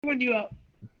When you up?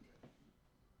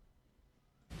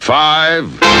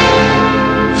 5,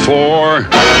 4,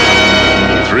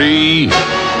 3,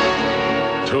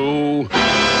 2,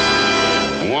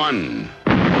 1.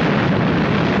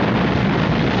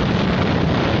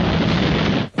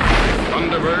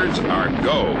 Thunderbirds are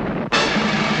go.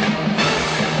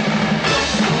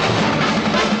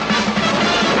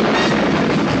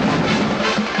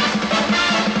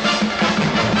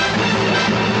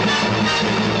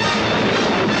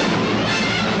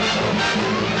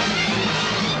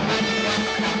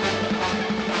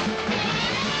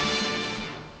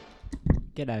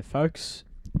 G'day folks,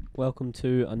 welcome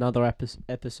to another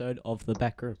episode of The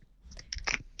Back Room.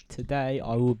 Today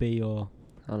I will be your,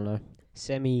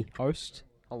 semi-host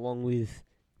along with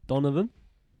Donovan.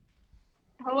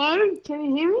 Hello, can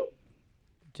you hear me?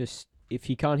 Just, if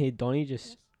you can't hear Donny,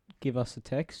 just give us a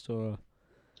text or,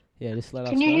 just let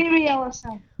us know. Can you hear me,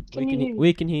 LSA?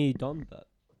 We can hear you, Don, but,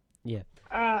 yeah.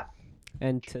 Alright,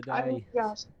 And I today,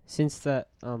 guys. since that,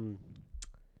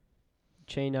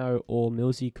 Chino or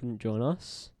Millsy couldn't join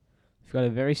us, we've got a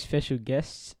very special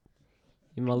guest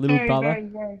in my little brother,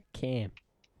 Very. Cam.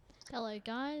 Hello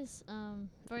guys,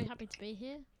 very happy to be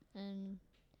here, and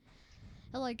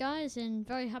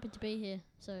very happy to be here.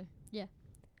 So yeah,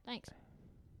 thanks.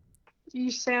 You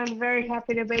sound very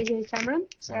happy to be here, Cameron.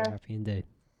 So Very happy indeed.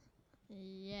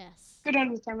 Yes, good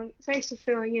on you, Cameron. Thanks for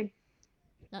filling in.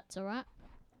 that's alright.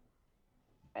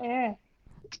 Yeah.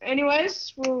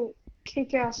 Anyways, we'll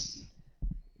kick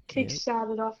Yep.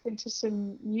 started off into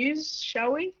some news,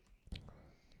 shall we?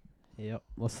 Yep.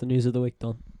 What's the news of the week,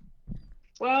 Don?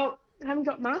 Well, I haven't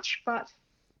got much, but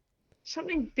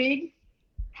something big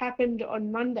happened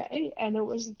on Monday, and it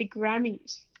was the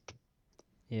Grammys.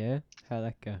 Yeah? How'd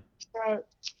that go? So,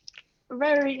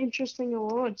 very interesting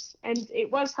awards, and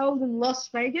it was held in Las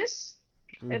Vegas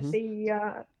at the,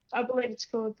 I believe it's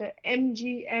called the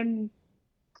MGM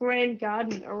Grand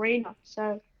Garden Arena.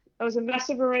 So it was a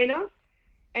massive arena,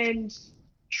 and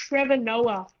Trevor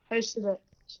Noah hosted it.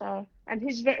 So, and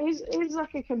he's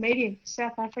like a comedian,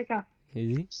 South Africa.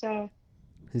 Is he? So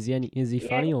Is he yeah.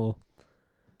 funny or?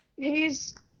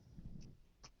 He's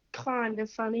kind of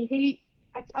funny.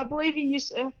 I believe he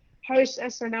used to host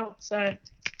SNL, so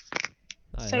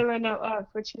Oh, yeah. Saturday Night Live,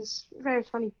 which is very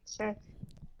funny. So,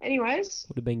 anyways,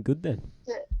 Would have been good then.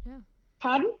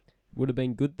 pardon? Would have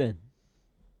been good then.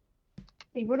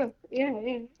 He would have. Yeah,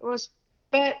 it was.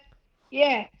 But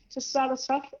yeah, to start us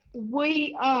off,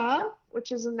 We Are,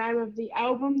 which is the name of the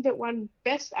album that won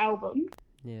Best Album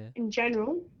Yeah. in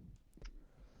general.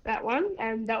 That one,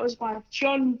 and that was by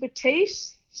John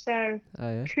Batiste. So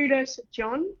Oh, yeah. kudos to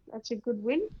John. That's a good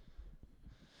win.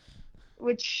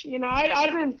 Which, I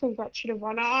don't think that should have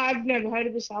won. I've never heard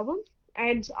of this album.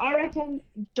 And I reckon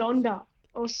Donda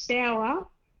or Sour.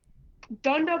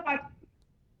 Donda by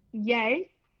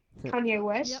Kanye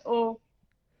West, Yep.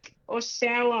 or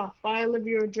Sour by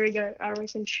Olivia Rodrigo, I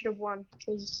reckon should have won.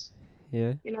 Because,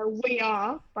 Yeah. We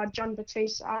Are by John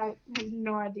Batiste. I have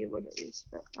no idea what it is,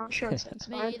 but I'm sure it sounds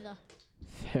Me fine. either.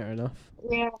 Fair enough.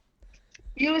 Yeah.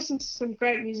 You listen to some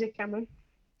great music, Cameron.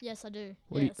 Yes, I do.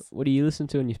 What do you listen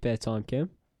to in your spare time,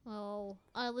 Cam? Well,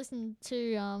 I listen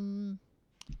to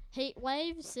Heat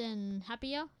Waves and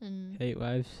Happier and Heat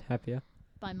Waves, Happier.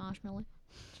 by Marshmallow.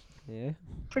 Yeah.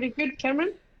 Pretty good,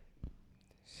 Cameron.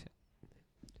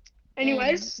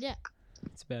 Anyways, Yeah.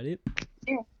 That's about it.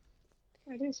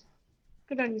 it is.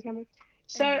 Good on you, Cameron.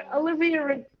 So And-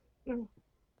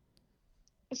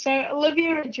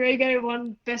 Olivia Rodrigo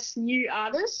won Best New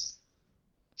Artist.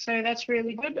 So that's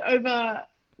really good over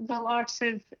the likes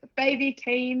of Baby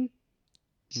Keem,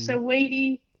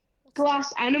 Saweetie,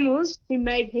 Glass Animals, who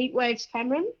made Heat Waves,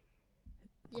 Cameron.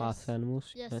 Glass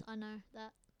Animals. Yes, Yeah. I know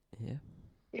that. Yeah.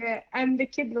 Yeah, and the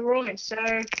Kid Leroy. So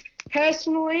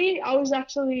personally, I was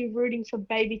actually rooting for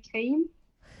Baby Keem.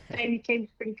 Baby Keem's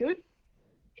pretty good.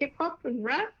 Hip hop and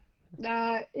rap.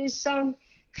 His song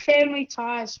Family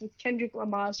Ties with Kendrick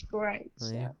Lamar's great. Oh,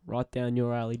 So yeah. Right down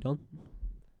your alley, Don.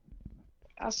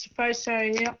 I suppose so,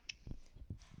 yeah.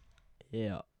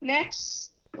 Yeah.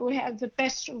 Next, we have the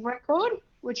best record,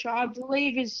 which I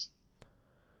believe is,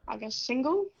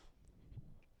 single.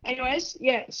 Anyways,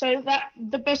 yeah, so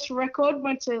the best record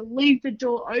went to Leave the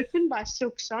Door Open by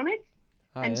Silk Sonic.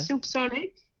 Oh, And yeah. Silk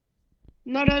Sonic,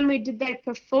 not only did they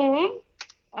perform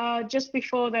just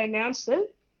before they announced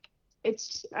it,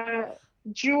 it's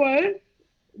duo,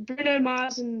 Bruno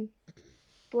Mars and I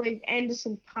believe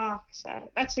Anderson .Paak.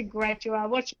 So that's a great duo. I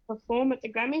watched them perform at the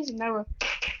Grammys and they were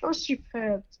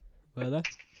superb. Were they?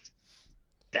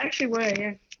 They actually were,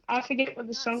 yeah. I forget what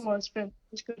the Nice. song was, but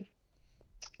it's good.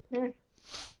 Yeah.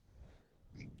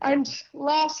 And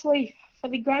lastly, for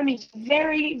the Grammys.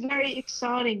 Very, very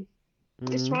exciting.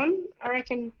 This Mm, one, I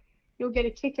reckon you'll get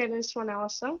a kick out of this one,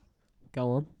 Alistair.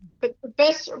 go on. But the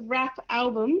best rap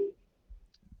album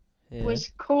Yeah. was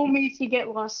Call Me to Get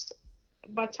Lost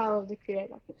by Tyler, the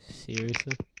Creator.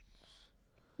 Seriously.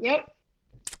 Yep.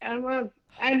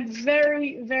 And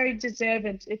very, very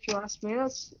deserved, if you ask me.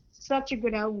 That's such a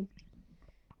good album.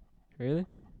 Really?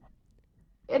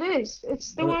 It is.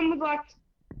 It's the What- one with, like,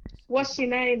 What's Your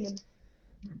Name? And,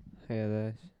 Yeah,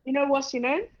 there's. you know What's Your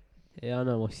Name? Yeah, I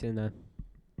know what's in there.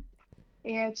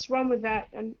 Yeah, it's one with that.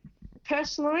 And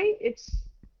personally, it's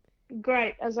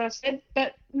great, as I said,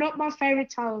 but not my favorite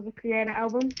Tyler, the Creator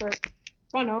album, but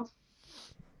one of.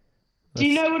 Do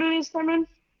you Let's- know what it is, Cameron?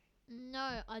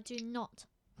 No, I do not.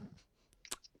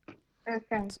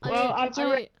 Okay. I Well, do- I do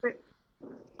I- reckon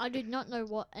I do not know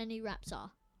what any raps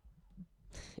are.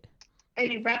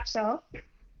 any raps are.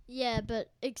 Yeah, but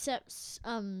except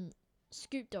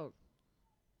Scoop Dogg.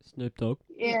 Snoop Dogg.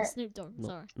 Yeah. Snoop Dogg. Not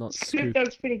Sorry. not Snoop Scoop.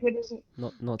 Dogg's pretty good, isn't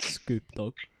it? Not Scoop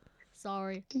Dogg.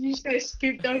 Sorry. Did you say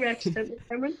Scoop Dogg accidentally,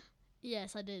 Cameron?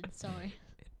 Yes, I did. Sorry.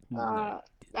 Nah,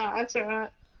 that's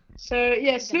alright. So,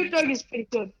 yeah, Snoop Dogg is pretty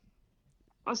good.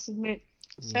 Must admit.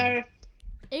 So,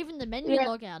 Even the menu Yeah.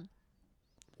 log out.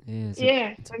 Yeah,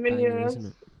 yeah, it's I a mean, banger,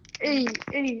 isn't it?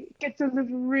 hey, get the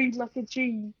little read like a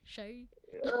G. Show you.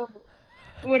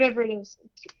 Whatever it is.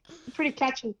 It's pretty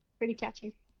catchy. Pretty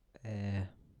catchy. Yeah.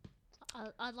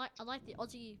 I like the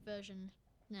Aussie version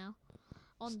now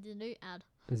on the new ad.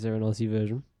 Is there an Aussie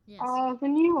version? Yes. The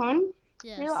new one.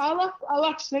 Yes. Yeah, I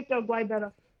like Snoop Dogg way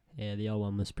better. Yeah, the old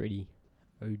one was pretty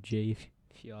OG,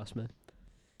 if you ask me.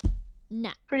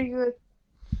 Nah. Pretty good.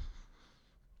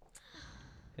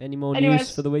 Any more news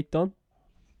Anyways. for the week, Don?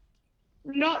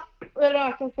 Not that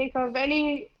I can think of.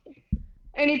 Any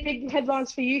big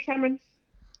headlines for you, Cameron?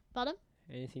 Pardon?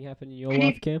 Anything happen in your Any-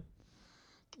 life, Cam?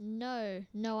 No,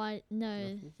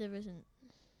 Nothing? there isn't.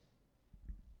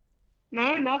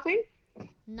 No, nothing.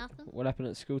 Nothing. What happened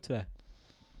at school today?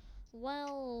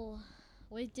 Well,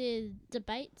 we did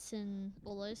debates and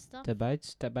all those stuff.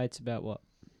 Debates? Debates about what?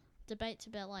 Debates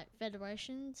about like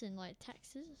federations and like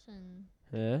taxes and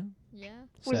Yeah? yeah.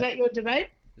 So, Was that your debate?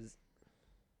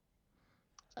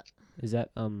 is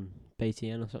that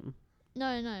BTN or something?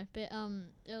 No, but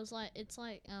it was like it's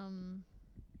like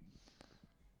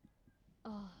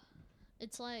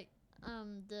it's like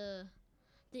the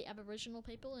Aboriginal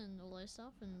people and all those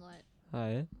stuff and like Oh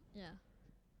yeah? yeah,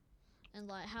 and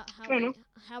like Fair enough.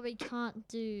 how we can't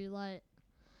do like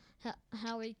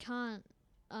how we can't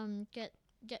get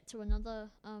to another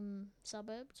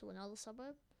suburb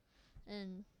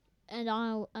and I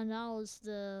was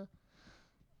the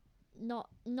not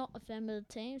a fan of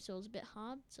the team, so it was a bit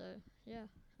hard. So yeah,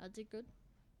 I did good.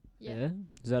 Yeah.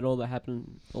 Is that all that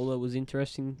happened? All that was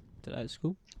interesting today at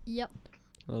school? Yep.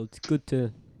 Well, it's good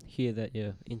to hear that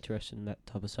you're interested in that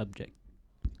type of subject.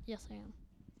 Yes, I am.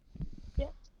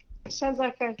 Sounds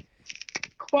like a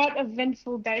quite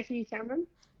eventful day for you, Cameron.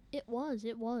 It was.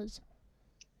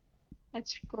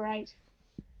 That's great.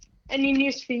 Any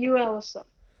news for you, Alistair?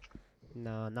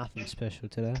 No, nothing special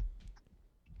today.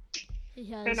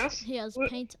 He enough. has Wh-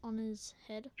 paint on his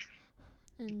head,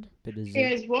 and Bit of zinc. He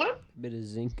has what? Bit of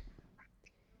zinc.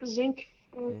 Zinc.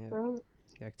 Yeah. Right. The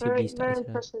Very, activities day very today.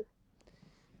 impressive.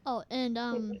 oh,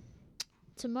 and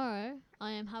tomorrow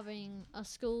I am having a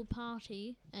school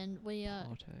party, and we are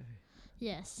Auto.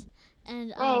 yes,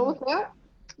 and Oh, what's that?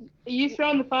 Are you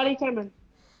throwing the party, Cameron?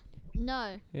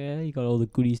 no, Yeah, you got all the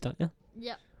goodies, don't you?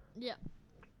 yep,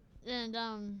 and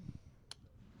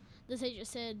the teacher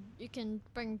said you can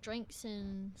bring drinks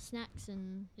and snacks,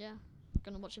 and yeah,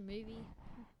 gonna watch a movie.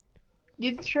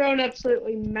 You'd throw an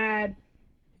absolutely mad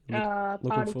Looking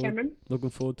party, forward- Cameron. Looking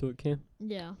forward to it, Cam.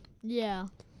 Yeah.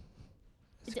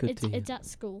 It's good to hear. It's at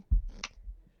school.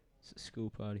 It's a school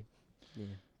party. Yeah,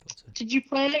 thought so. Did you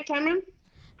plan it, Cameron?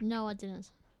 No, I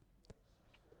didn't.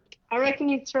 I reckon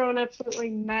you'd throw an absolutely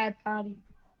mad party.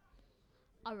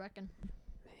 I reckon.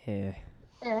 Yeah.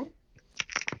 Yeah.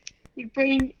 You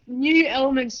bring new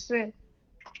elements to it.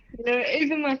 You know,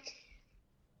 even like,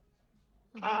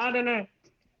 I don't know.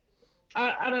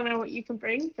 I don't know what you can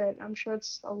bring, but I'm sure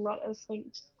it's a lot of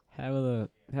things.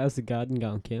 How's the garden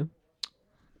going, Cam?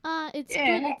 It's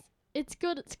Yeah. good. It's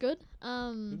good. It's good.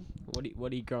 What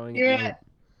are you growing You're at the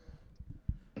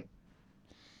moment?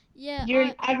 Yeah. You're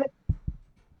an avid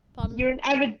Pardon? you're an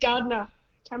avid gardener,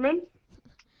 Cameron.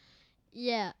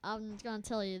 Yeah, I'm gonna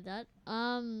tell you that.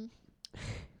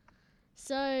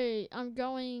 So I'm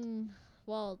going.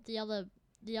 Well, the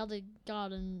other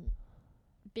garden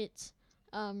bits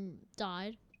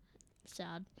died.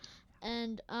 Sad.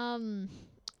 And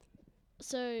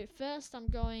So first I'm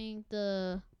going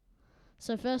the.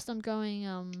 So first I'm going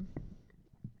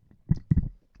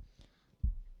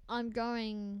I'm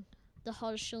going the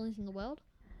hottest chilies in the world.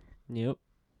 Yep.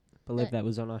 Believe Uh, that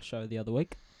was on our show the other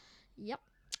week. Yep.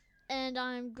 And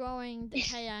I'm growing the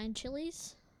cayenne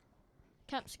chilies,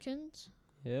 capsicums,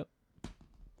 Yep.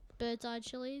 bird's eye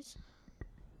chilies.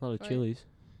 A lot of Right. chilies.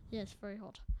 Yes, very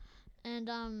hot. And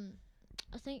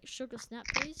I think sugar snap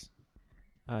peas.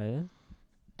 Oh yeah.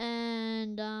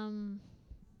 And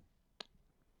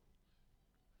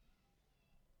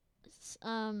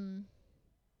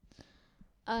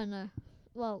I don't know.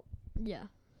 Well, yeah,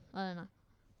 I don't know.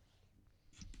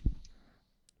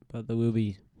 But there will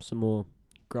be some more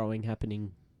growing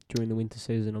happening during the winter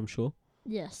season, I'm sure.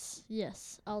 Yes,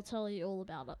 I'll tell you all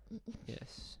about it.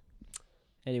 Yes.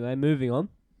 Anyway, moving on.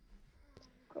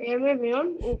 Yeah, moving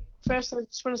on. Well, first, I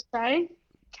just want to say,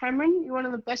 Cameron, you're one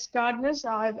of the best gardeners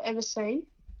I've ever seen.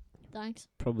 Thanks.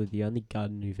 Probably the only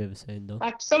garden you've ever seen, Don.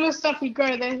 Like some of the stuff you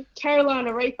grow there,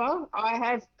 Carolina Reaper, I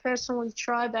have personally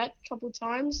tried that a couple of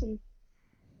times, and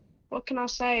what can I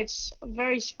say? It's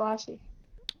very spicy.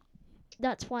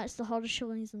 That's why it's the hottest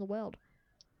chilies in the world.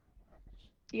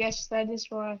 Yes, that is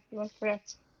why you are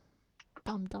correct.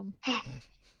 Dum.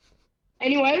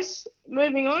 Anyways,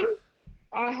 moving on,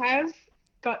 I have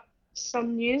got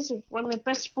some news of one of the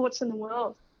best sports in the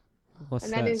world, What's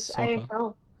and that? that is Soccer?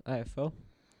 AFL. AFL?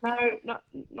 No,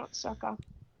 not soccer. I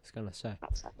was gonna say.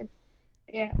 Not soccer.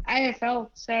 Yeah, AFL.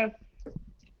 So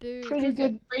Boo. pretty cricket.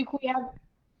 good week we have.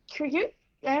 Cricket.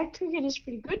 Yeah, cricket is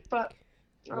pretty good, but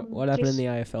What happened in just- the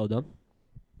AFL, Don?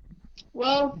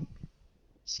 Well,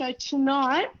 so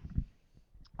tonight,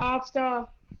 after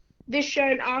this show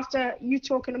and after you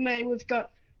talking to me, we've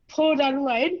got Port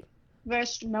Adelaide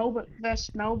versus Melbourne.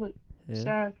 Yeah.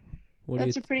 So What do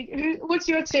you that's a pretty. What's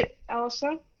your tip,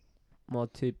 Alistair? my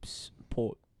tips?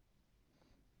 Port.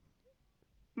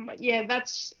 Yeah,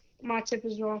 that's my tip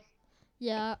as well.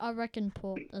 Yeah, I reckon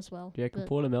Port as well. Do you reckon but,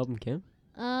 Port or Melbourne, Cam?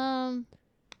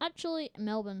 actually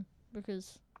Melbourne,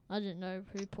 because I didn't know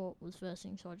who Port was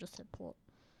versing, so I just said Port.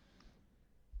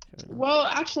 Fair enough. Well,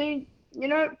 actually,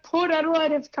 Port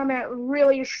Adelaide have come out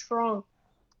really strong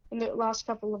in the last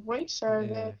couple of weeks, so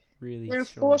Yeah, really they're a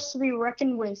strong. force to be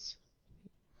reckoned with.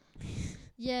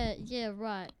 Yeah,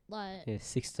 right. Like, Yeah,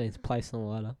 16th place on the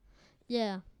ladder.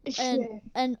 yeah. Yeah.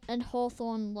 And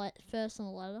Hawthorn like first on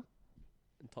the ladder.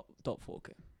 Top 4,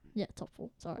 Cam. Yeah, top 4.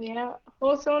 Sorry. Yeah,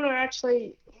 Hawthorn are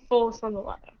actually fourth on the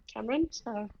ladder, Cameron.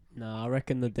 So No, I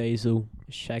reckon the Diesel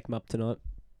shake him up tonight.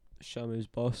 Show him who's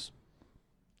boss.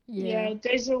 yeah,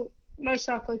 Diesel most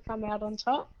likely come out on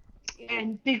top,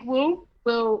 and Big will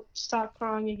start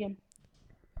crying again.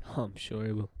 I'm sure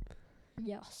he will.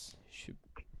 Yes. Should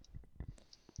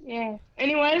Yeah.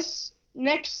 Anyways,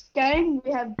 next game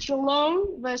we have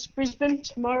Geelong versus Brisbane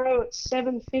tomorrow at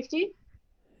 7:50.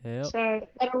 Yep. So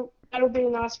that'll be a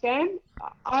nice game.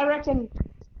 I reckon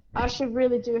I should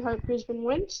really do hope Brisbane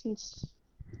wins since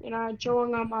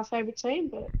Geelong are my favourite team,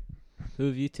 but Who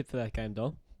have you tipped for that game,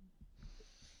 Don?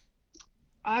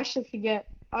 I actually forget.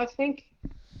 I think.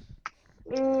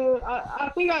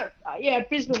 Yeah,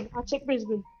 Brisbane. I took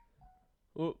Brisbane.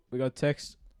 Oh, we got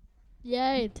text.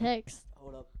 Yay, text.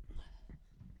 Hold up.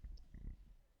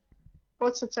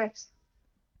 What's the text?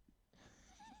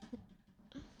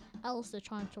 Alistair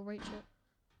trying to reach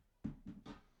it.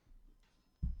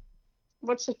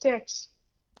 What's the text?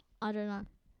 I don't know.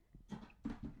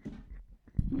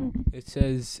 It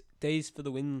says, D's for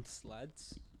the wins,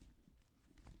 lads.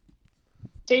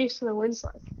 D's for the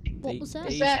Winslow. What was that?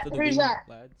 D's that- for the who's win, that?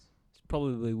 lads. It's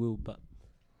probably Will, but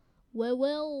Well,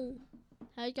 Will.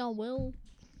 How you going, Will?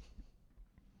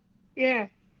 Yeah.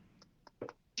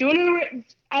 Do you want to,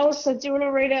 Alistair? Do you want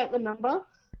to read out the number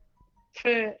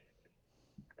for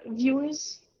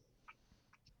viewers?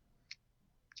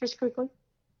 Just quickly.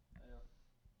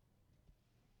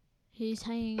 He's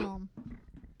hanging on.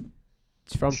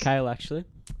 it's from Kale actually.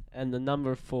 And the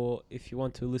number for if you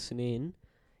want to listen in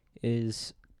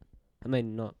is,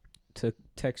 not to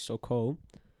text or call,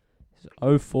 is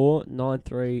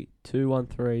 0493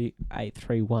 213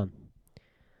 831.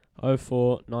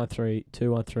 0493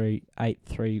 213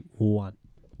 831.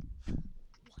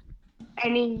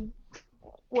 Any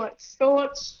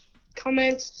thoughts,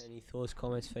 comments, Any thoughts,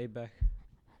 comments, feedback?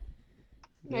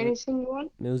 anything you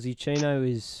want? Millsy Chino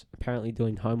is apparently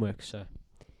doing homework, so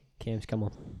Cam's come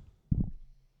on.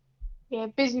 Yeah,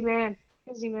 busy man.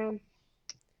 Busy man.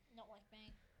 Not like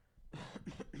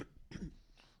me.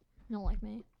 Not like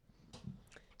me.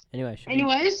 Anyway,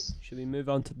 Anyways, should we move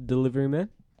on to the delivery man?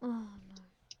 Oh,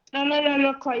 no,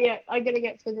 not quite yet. I gotta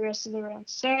get through the rest of the round.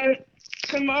 So,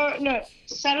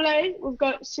 Saturday we've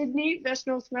got Sydney versus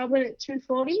North Melbourne at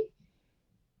 2:40.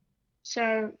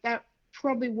 So that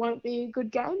probably won't be a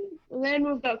good game. And then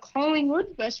we've got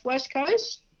Collingwood versus West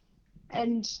Coast,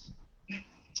 and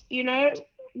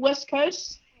West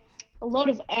Coast, a lot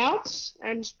of outs,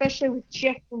 and especially with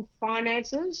Jeff from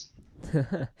finances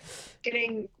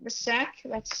getting the sack,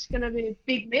 that's going to be a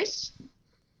big miss.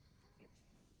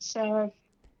 So,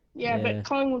 yeah, but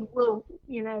Collingwood will,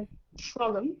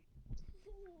 flog them.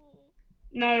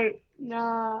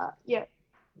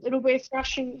 It'll be a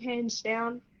thrashing hands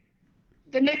down.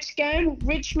 The next game,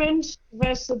 Richmond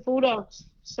versus the Bulldogs.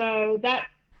 So that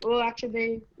will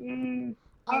actually be.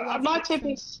 My tip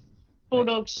is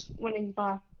Bulldogs winning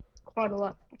by quite a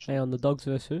lot. Hey, on the Dogs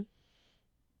versus who?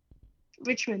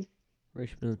 Richmond.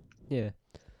 Richmond. Yeah.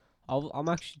 I'm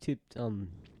actually tipped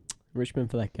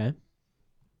Richmond for that game.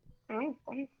 Oh,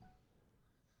 wow.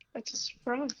 That's a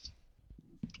surprise.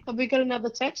 Have we got another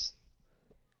text?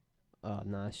 Oh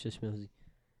no, it's just Millsy.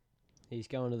 He's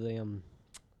going to the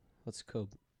what's it called?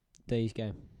 D's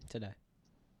game today.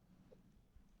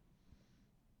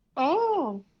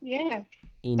 Oh, yeah.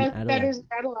 Adelaide. That is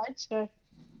Adelaide, so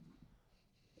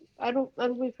that'll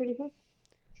be pretty good.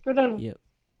 Good on him. Yep.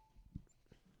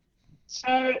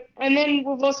 So, and then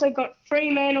we've also got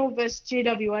Fremantle versus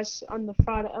GWS on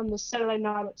the Saturday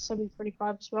night at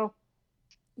 7:45 as well.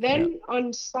 Then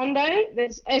on Sunday,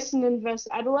 there's Essendon versus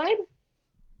Adelaide,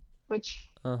 which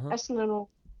Essendon will.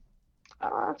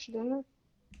 I actually don't know.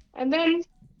 And then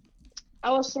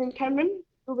Alistair and Cameron,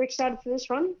 we'll be excited for this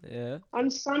one. Yeah. On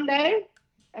Sunday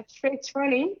at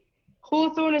 3:20,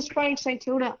 Hawthorn is playing St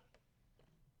Kilda.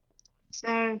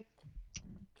 So,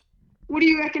 what do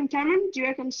you reckon, Cameron? Do you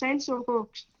reckon Saints or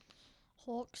Hawks?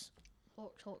 Hawks.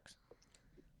 Or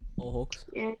Hawks.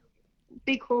 Yeah,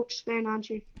 big Hawks fan, aren't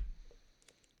you?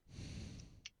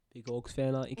 Big Hawks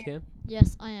fan, aren't you, Cam?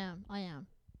 Yes, I am.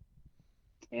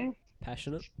 Yeah.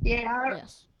 Passionate. Yeah.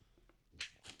 Yes.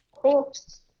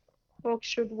 Hawks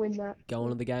should win that. Going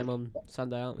to the game on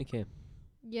Sunday, aren't we, Cam?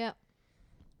 Yep.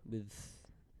 With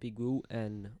Big Will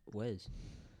and Wes.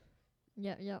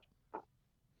 Yep.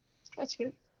 That's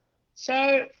good.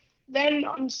 So then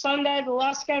on Sunday, the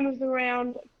last game of the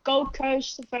round, Gold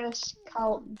Coast versus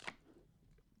Carlton.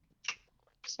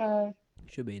 So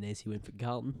Should be an easy win for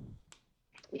Carlton.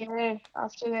 yeah,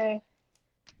 after their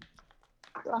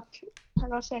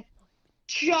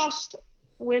just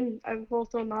win over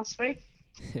Hawthorn last week,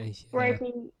 Yeah.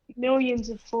 breaking millions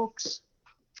of Hawks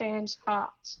fans'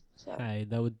 hearts. So Hey,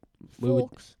 we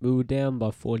Hawks. were down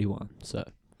by 41, so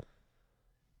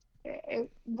yeah,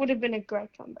 it would have been a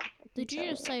great comeback. Did you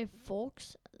just say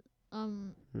Forks?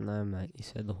 no, mate, you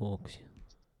said the Hawks.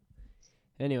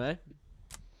 Anyway,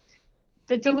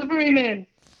 The Delivery Man.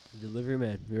 delivery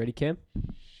man, you ready, Cam?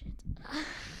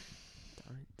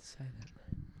 Don't say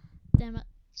that. Damn it.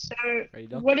 So Ready,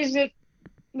 Doc? what is it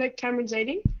that Cameron's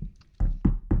eating?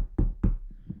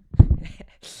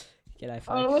 G'day, folks.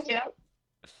 Oh, look out.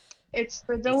 It's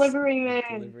the Delivery Man.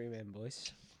 Delivery man,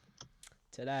 boys.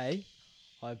 Today,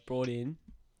 I brought in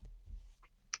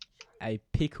a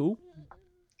pickle,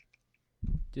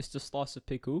 just a slice of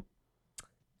pickle,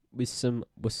 with some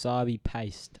wasabi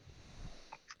paste.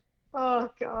 Oh,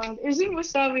 God. Isn't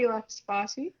wasabi,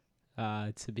 spicy?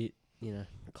 It's a bit,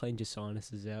 clean your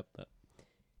sinuses out, but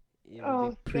yeah, Oh,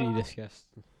 it'd be pretty God.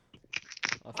 disgusting.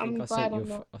 I think I'm I glad sent you. I'm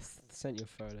not. I sent you a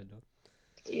photo, Doc.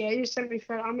 Yeah, you sent me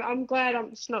photo. I'm glad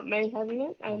it's not me having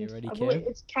it. You And ready, I believe Cam?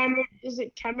 it's Cameron. Is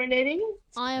it Cameron eating it?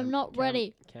 I am not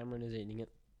ready. Cameron is eating it.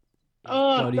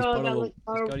 Oh, got his God, that bottle looks he's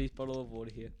horrible. got his bottle of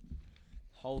water here.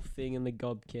 Whole thing in the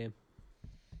gob, Cam.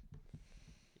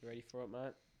 You ready for it,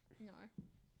 mate? No.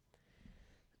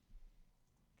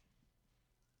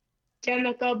 Down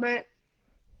the gob, mate.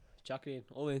 Chuck it in.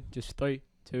 All in. Just 3,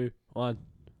 2, 1.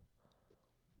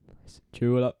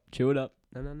 Chew it up. Chew it up.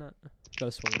 No.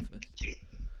 Gotta swallow it first.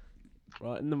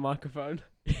 Right in the microphone.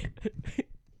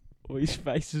 Oh, his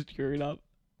face is tearing up.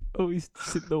 Oh, he's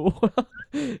in the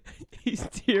water. He's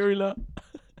tearing up.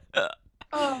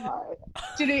 Oh,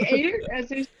 did he eat it as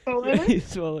he swallowed Yeah, it? he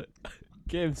swallowed it.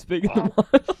 Cam, speak at the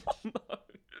mic.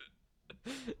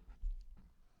 No.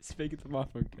 Speak at the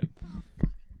microphone, Cam.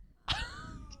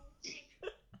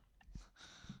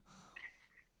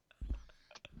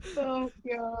 Oh,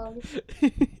 God.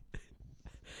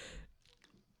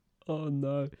 Oh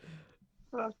no.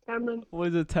 Oh, Cameron. What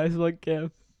does it taste like,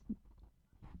 Cam?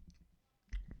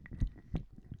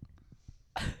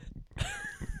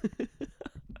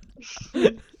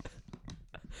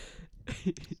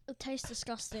 It tastes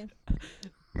disgusting.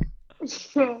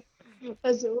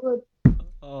 As it would.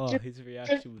 Oh, his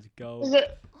reaction was gold. Is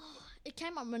it? It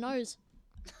came up my nose.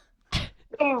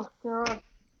 Oh god.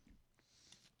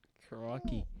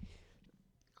 Crikey.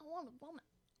 I want to vomit.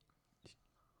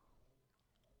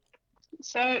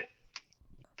 So,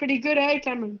 pretty good, eh,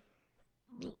 Cameron?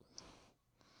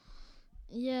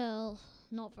 Yeah,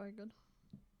 not very good.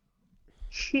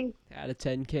 Out of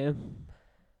 10, Cam.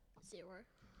 0.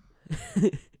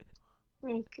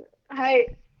 Okay.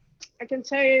 Hey, I can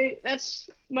tell you that's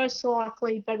most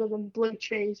likely better than blue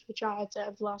cheese, which I had to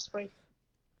have last week.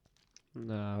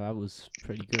 No, that was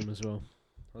pretty good as well.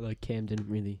 Although Cam didn't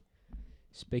really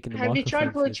speak in the Have you tried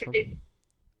microphone for blue this one. cheese?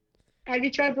 Have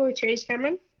you tried blue cheese,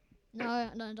 Cameron? No, I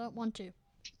don't want to.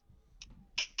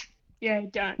 Yeah,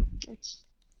 don't. It's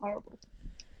horrible.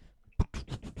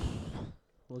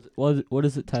 What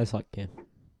does it taste like, Cam?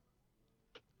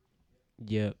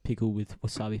 Yeah, pickle with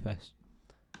wasabi paste.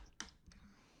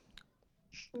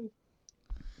 It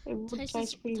would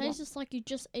taste pretty Tastes like you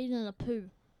just eaten a poo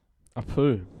A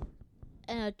poo.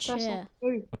 and a tastes chair. like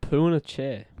food. A poo in a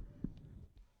chair.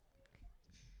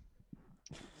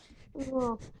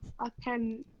 Oh, I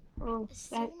can. Oh, It's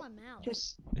still that in my mouth.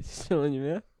 just. It's still in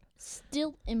your mouth?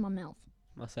 Still in my mouth.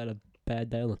 Must have had a bad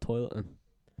day on the toilet then.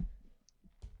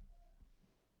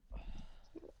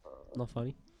 Not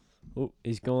funny. Oh,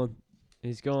 he's gone.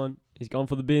 He's gone. He's gone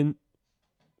for the bin.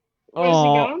 Where's he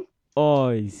going? Oh,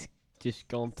 he's just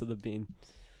gone to the bin.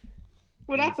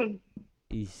 What happened?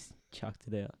 He's chucked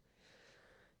it out.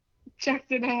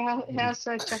 Chucked it out. How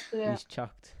so chucked it out? He's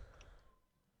chucked.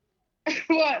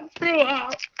 What? Threw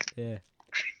up. Yeah.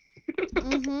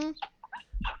 Mm-hmm.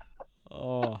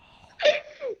 Oh.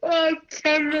 Oh,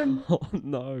 Cameron. Oh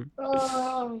no.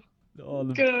 Oh, Oh,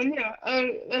 the good on you. Oh,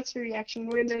 that's the reaction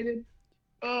we needed.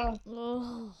 Oh,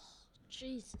 Oh,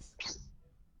 Jesus.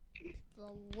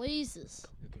 Louises.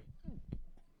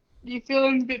 you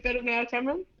feeling a bit better now,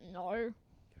 Cameron? No.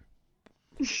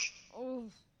 Oh.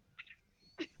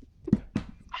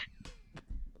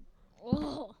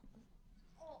 Oh.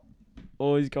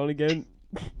 Oh, he's gone again.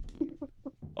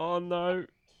 Oh no.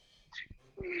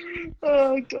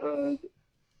 Oh, God.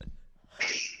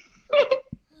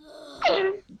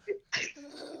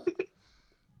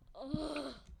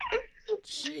 Oh.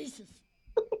 Jesus.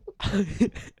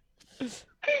 It's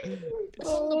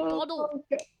on the bottle.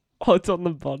 Oh, it's on the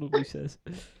bottle, he says.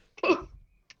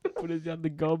 Put it down the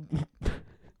gob.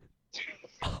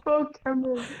 Oh,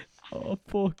 Cameron. Oh,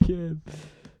 poor Cam.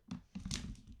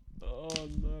 Oh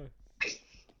no.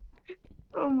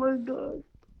 Oh, my God.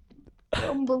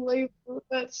 Unbelievable.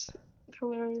 That's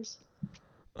hilarious.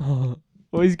 Oh,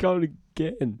 he's going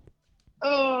again.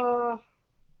 Oh,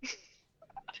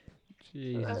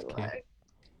 Jesus, that Cam. way.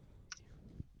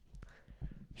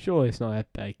 Sure, it's not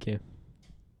that bad, Cam.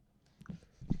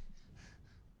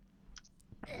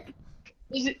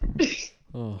 Is it?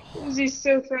 Oh, Is he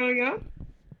still throwing up?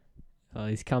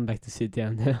 he's come back to sit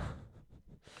down now.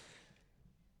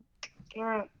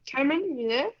 Alright, Cameron, you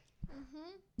there?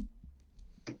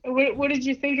 Mm-hmm. What did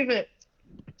you think of it?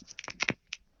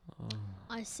 Oh.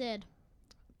 I said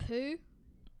poo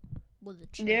with a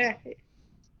chair. Yeah.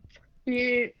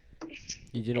 You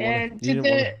You didn't And want did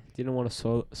to. Didn't want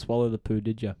to swallow the poo,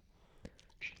 did you?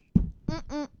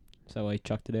 Mm-mm. So he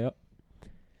chucked it out.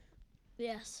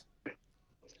 Yes.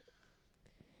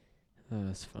 Oh,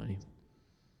 that's funny.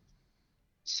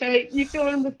 so you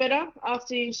feeling a bit better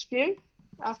after you spewed?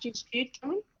 After you spewed,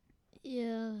 Cameron?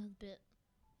 Yeah, a bit.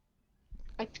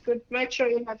 That's good. Make sure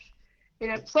you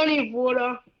have plenty of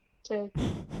water to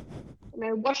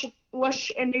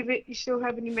wash any of it you still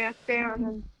have in your mouth down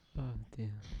and Oh dear.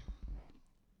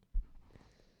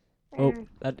 Oh, uh,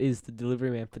 that is the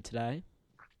delivery man for today.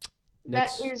 that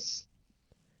Next, is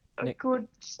a ne- good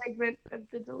segment of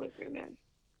the delivery man.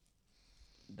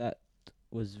 that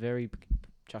was very.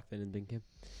 Chuck that in, Binkham.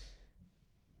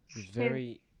 It was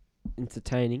very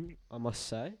entertaining, I must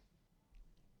say.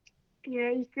 Yeah,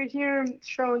 you could hear him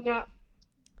throwing up.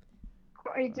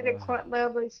 He did it Oh. quite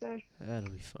loudly, so That'll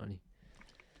be funny.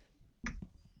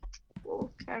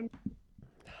 okay.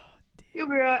 You'll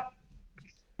be right.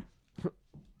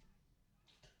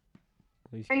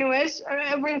 He's- Anyways,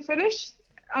 are we finished?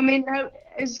 I mean,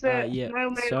 is the yeah,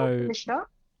 mailman all so- finished up?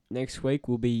 Next week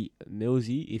will be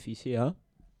Millsy, if he's here,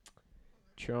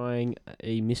 trying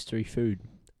a mystery food.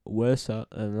 Worse than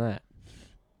that.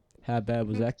 How bad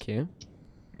was that, Cam?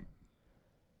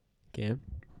 Cam?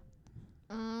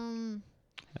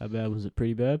 How bad was it?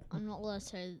 Pretty bad? I'm not allowed to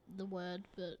say the word,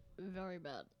 but very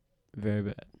bad. Very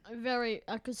bad.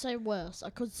 I could say worse.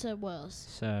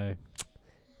 So,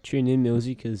 tune in,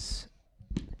 Millsy, because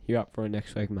you're up for it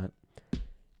next week, mate.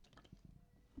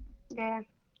 Yeah.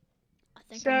 I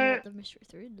think I know So- what the mystery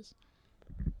food is.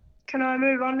 Can I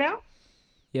move on now?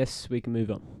 Yes, we can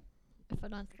move on. if I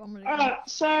don't vomit again. Alright,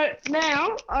 so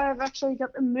now I've actually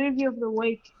got the movie of the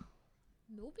week.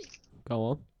 Movie. Go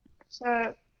on.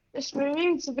 So this movie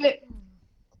is a bit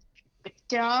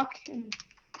dark and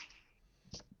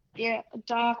yeah,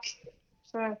 dark.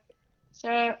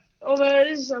 So although it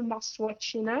is a must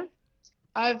watch,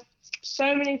 I've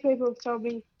so many people have told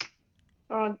me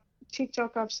on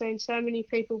TikTok. I've seen so many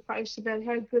people post about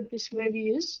how good this movie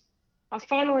is. I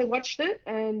finally watched it,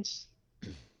 and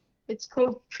it's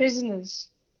called Prisoners.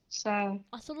 So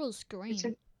I thought it was Scream. it's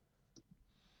a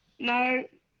no,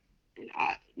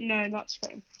 no, not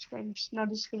Scream. Scream's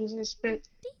not as good as this, but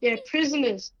yeah,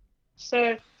 Prisoners.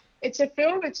 So it's a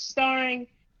film. It's starring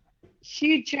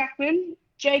Hugh Jackman,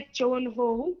 Jake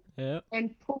Gyllenhaal, Yeah.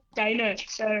 and Paul Dano.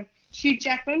 So Hugh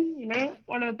Jackman,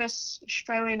 one of the best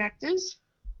Australian actors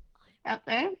out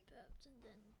there.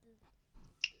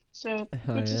 So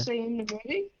Oh, good to yeah. see him in the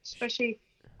movie, especially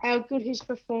how good his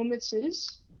performance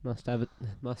is. Must have it.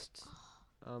 Must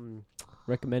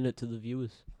recommend it to the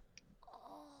viewers.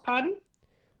 Pardon?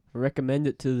 Recommend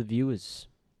it to the viewers.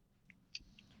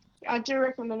 I do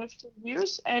recommend it to the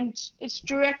viewers, and it's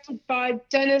directed by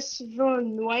Denis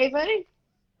Villeneuve,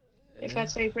 if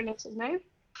that's how you pronounce his name.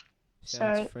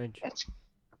 Sounds So French.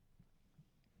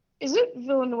 is it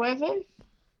Villeneuve? I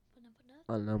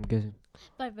don't know, I'm guessing.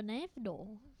 By Venevdo.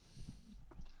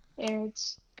 Yeah,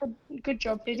 it's a good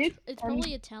job they did. It's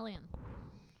probably Italian.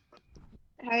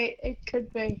 Hey, it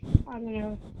could be. I don't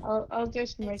know. I'll do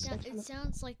some research on It it.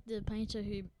 sounds like the painter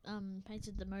who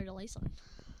painted the Mona Lisa.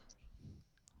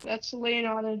 That's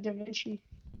Leonardo da Vinci.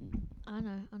 I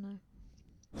know.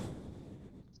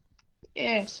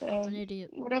 Yeah, so An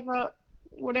idiot. whatever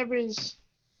his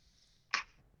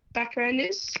background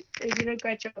is, he did a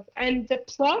great job. And the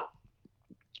plot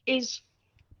is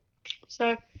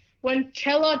so when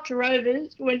Keller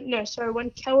Dover's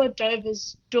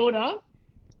daughter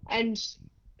and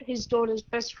his daughter's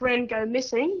best friend go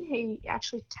missing, he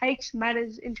actually takes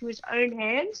matters into his own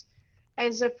hands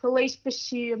as the police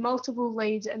pursue multiple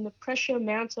leads and the pressure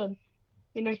mounted.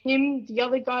 Him, the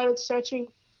other guy that's searching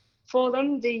for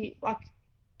them,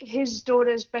 his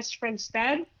daughter's best friend's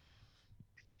dad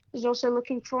is also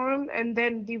looking for him, and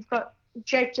then you've got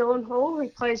Jake Gyllenhaal who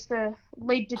plays the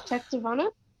lead detective on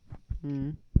it.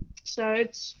 Mm. So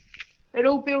it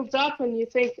all builds up, and you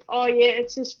think, oh yeah,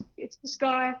 it's this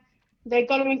guy. They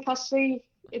got him in custody.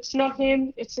 It's not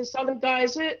him. It's this other guy.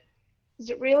 Is it? Is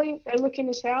it really? They look in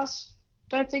his house.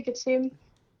 Don't think it's him.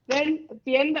 Then at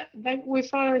the end, we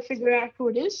finally figure out who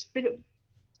it is. But it,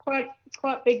 quite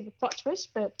big the plot twist.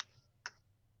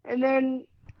 And then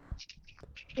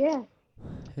yeah,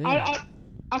 Yeah.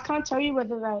 I can't tell you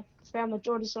whether they found the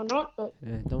daughters or not, but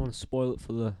Yeah, don't want to spoil it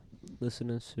for the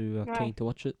listeners who are No. keen to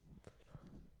watch it.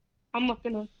 I'm not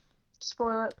gonna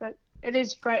spoil it. But it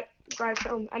is great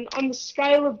film. And on the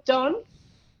scale of Don,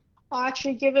 I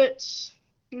actually give it.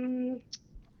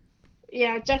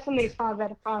 Yeah, definitely 5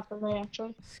 out of 5 for me,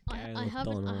 actually. Scale I of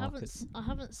haven't Dawn, I like haven't it. I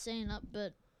haven't seen it,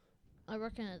 but I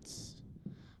reckon it's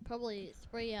probably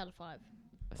 3 out of 5.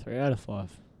 3 out of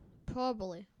 5.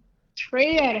 Probably.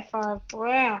 3 out of 5.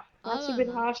 Wow. I That's a don't bit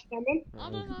know. harsh, Cameron. I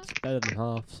don't know. It's better than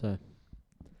half, so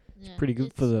Yeah, pretty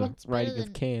good for the it's better rating than-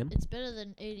 of Cam. It's better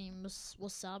than eating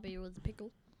wasabi with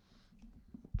pickle.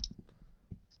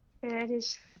 Yeah, it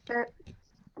is. But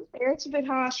yeah, it's a bit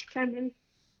harsh, Cameron.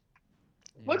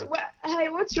 Hey,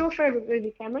 what's your favourite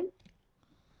movie, Cameron?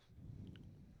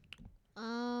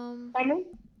 Cameron?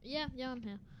 Yeah, I'm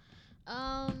here.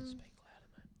 I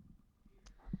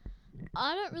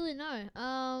don't really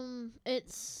know.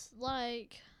 It's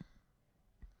like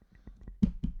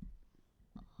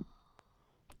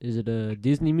Is it a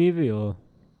Disney movie or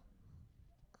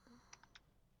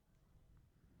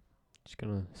just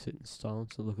gonna sit in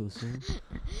silence and look at the scene?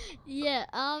 yeah.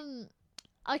 I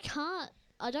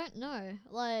don't know.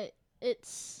 Like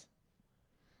it's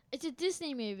a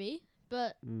Disney movie,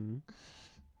 but Mm.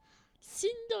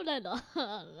 Cinderella.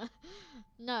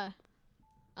 No,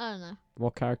 I don't know.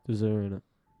 What characters are in it?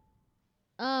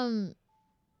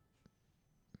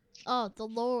 Oh, the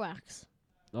Lorax.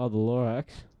 Oh, the Lorax.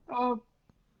 Oh,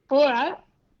 Borat?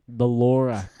 The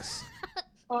Lorax.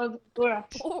 Oh, Borat.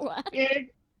 Lorax. Yeah.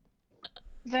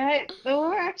 The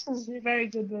Lorax is a very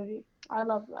good movie. I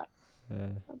love that.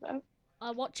 Yeah.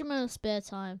 I watch them in a spare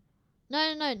time.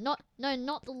 No, not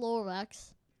the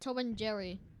Lorax. Tom and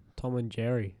Jerry, Tom and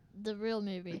Jerry. the real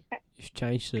movie. You've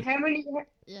changed it. How many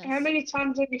Yes. How many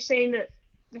times have you seen it?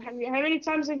 How many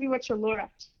times have you watched the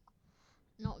Lorax?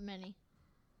 Not many.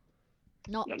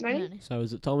 Not Not many? many. So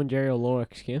is it Tom and Jerry or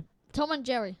Lorax, Cam? Tom and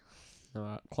Jerry.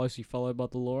 Alright, closely followed by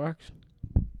the Lorax.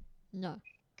 No.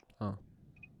 Oh.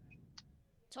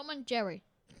 Tom and Jerry.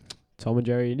 Tom and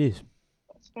Jerry it is.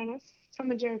 That's fair enough.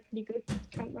 Tom and Jerry are pretty good.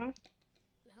 Can't lie.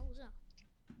 The hell was that?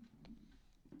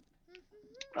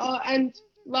 Oh, and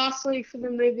lastly, for the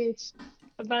movie, it's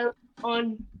available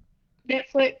on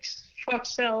Netflix,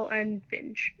 Foxtel, and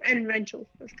Binge, and Rental,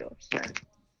 of course. So.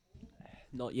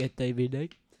 Not yet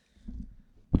DVD.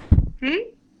 Hmm?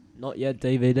 Not yet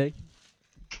DVD.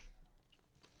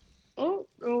 Oh,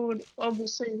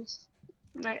 obviously, it's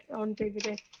on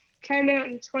DVD. Came out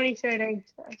in 2013,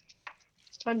 so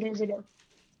it's on DVD.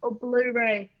 Or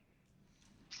Blu-ray,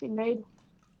 if you need.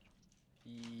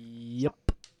 Yep.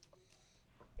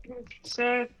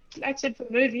 So, that's it for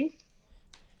the movie.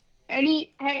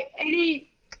 Any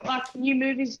like new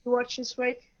movies to watch this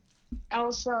week?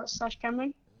 Elsa /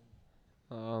 Cameron?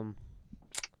 You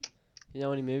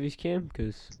know any movies, Cam?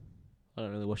 Because I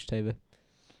don't really watch TV.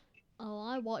 Oh,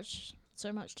 I watch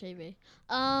so much TV.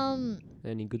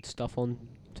 Any good stuff on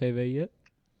TV yet?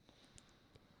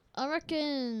 I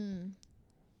reckon.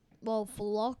 Well,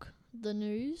 Vlog, the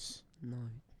news. No,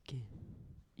 Cam.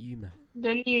 You man.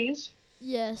 The news.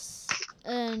 Yes,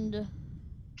 and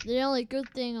the only good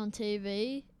thing on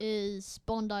TV is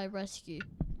Bondi Rescue.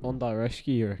 Bondi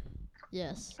Rescue, you reckon?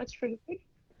 Yes. That's pretty good.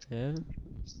 Yeah.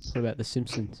 What about The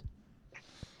Simpsons?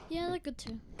 Yeah, they're good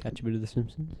too. Catch a bit of The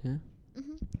Simpsons, yeah.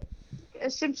 The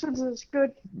Simpsons is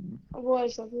good. I've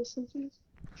always loved The Simpsons.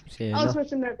 So, yeah, I was no-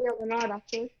 watching that the other night,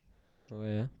 actually. Oh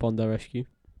yeah, Bondi Rescue.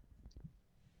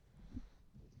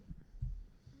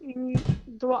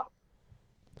 The what?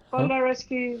 Bondi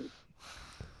Rescue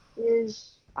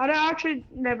is... I don't actually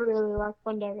never really like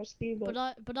Bondi Rescue, but...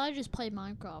 But I just play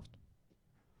Minecraft.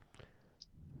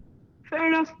 Fair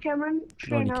enough, Cameron.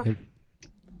 Fair Not enough. Cam.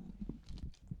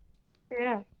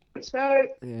 Yeah. So,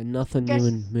 Yeah, nothing Guess- new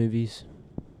in movies,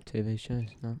 TV shows.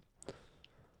 No.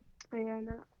 yeah,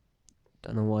 no.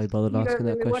 Don't know why you bothered You don't asking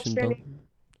that really watch question, any- Don.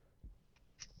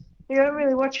 You don't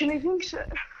really watch anything, so...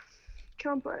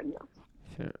 Can't blame you.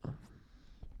 Fair enough.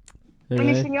 Anyway,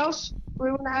 Anything else we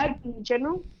want to add in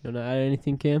general? you want to add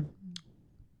anything, Cam?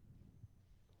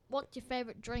 What's your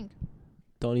favorite drink?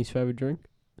 Donnie's favourite drink?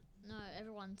 No,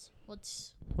 everyone's.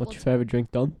 What's What's- your favourite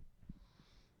drink, Don?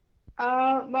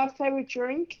 My favorite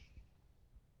drink?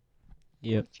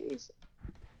 Yep. Jeez.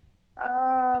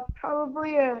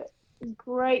 Probably a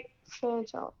grape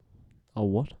Fanta. Oh,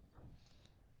 what?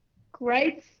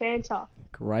 Grape Fanta.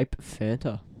 Grape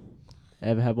Fanta.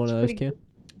 Ever had one of those, Pretty Cam?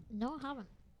 No, I haven't.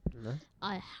 No.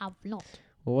 I have not.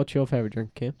 Well, what's your favourite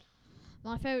drink, Cam?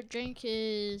 My favorite drink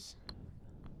is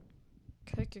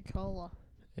Coca-Cola.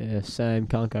 Yeah, same.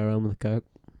 Can't go wrong with a Coke.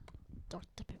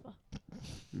 Dr. Pepper.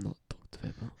 Not Dr.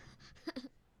 Pepper.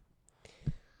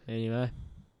 Anyway.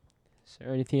 Is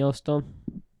there anything else, Don?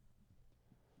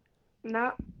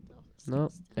 No. No?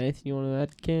 Anything you want to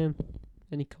add, Cam?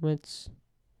 Any comments?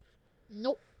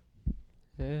 Nope.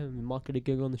 Yeah, we might get a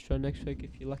gig on the show next week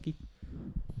if you're lucky.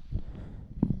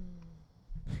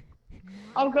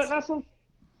 I've got nothing.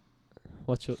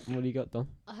 What do you got, Don?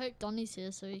 I hope Donnie's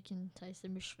here so he can taste the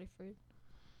mystery fruit.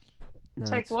 No,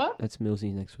 Take that's- what? That's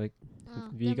Millsy next week. Oh,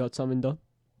 Have you never- got something, Don?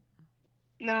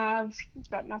 Nah, I've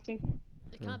got nothing.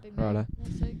 It can't be me righto.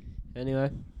 next week.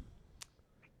 Anyway,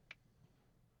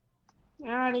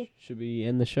 Alrighty. should we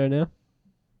end the show now?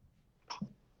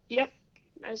 Yep.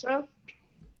 May as well.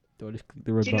 Do I just click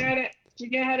the red Do you know button? how to? Do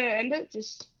you know how to end it?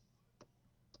 Just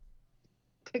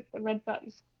click the red button.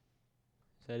 Is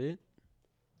that it?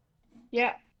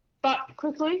 Yeah. But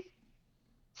quickly,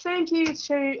 thank you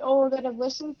to all that have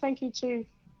listened. Thank you to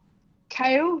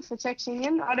Kale for texting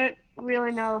in. I don't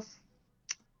really know if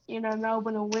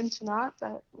Melbourne will win tonight,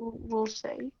 but we'll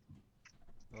see.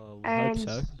 Oh, we hope And-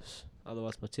 so. 'Cause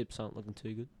otherwise, my tips aren't looking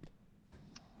too good.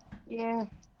 Yeah.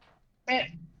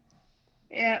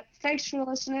 Yeah. Thanks for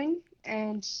listening,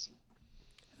 and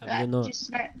Have a that good night.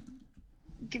 just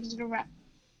gives it a wrap.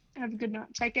 Have a good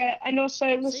night. Take care, and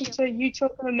also listen ya. to You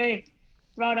Talking to Me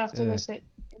right after Yeah. this at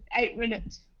 8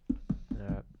 minutes.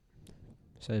 Alright.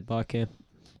 So, bye, Cam.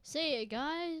 See you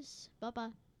guys. Bye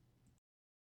bye.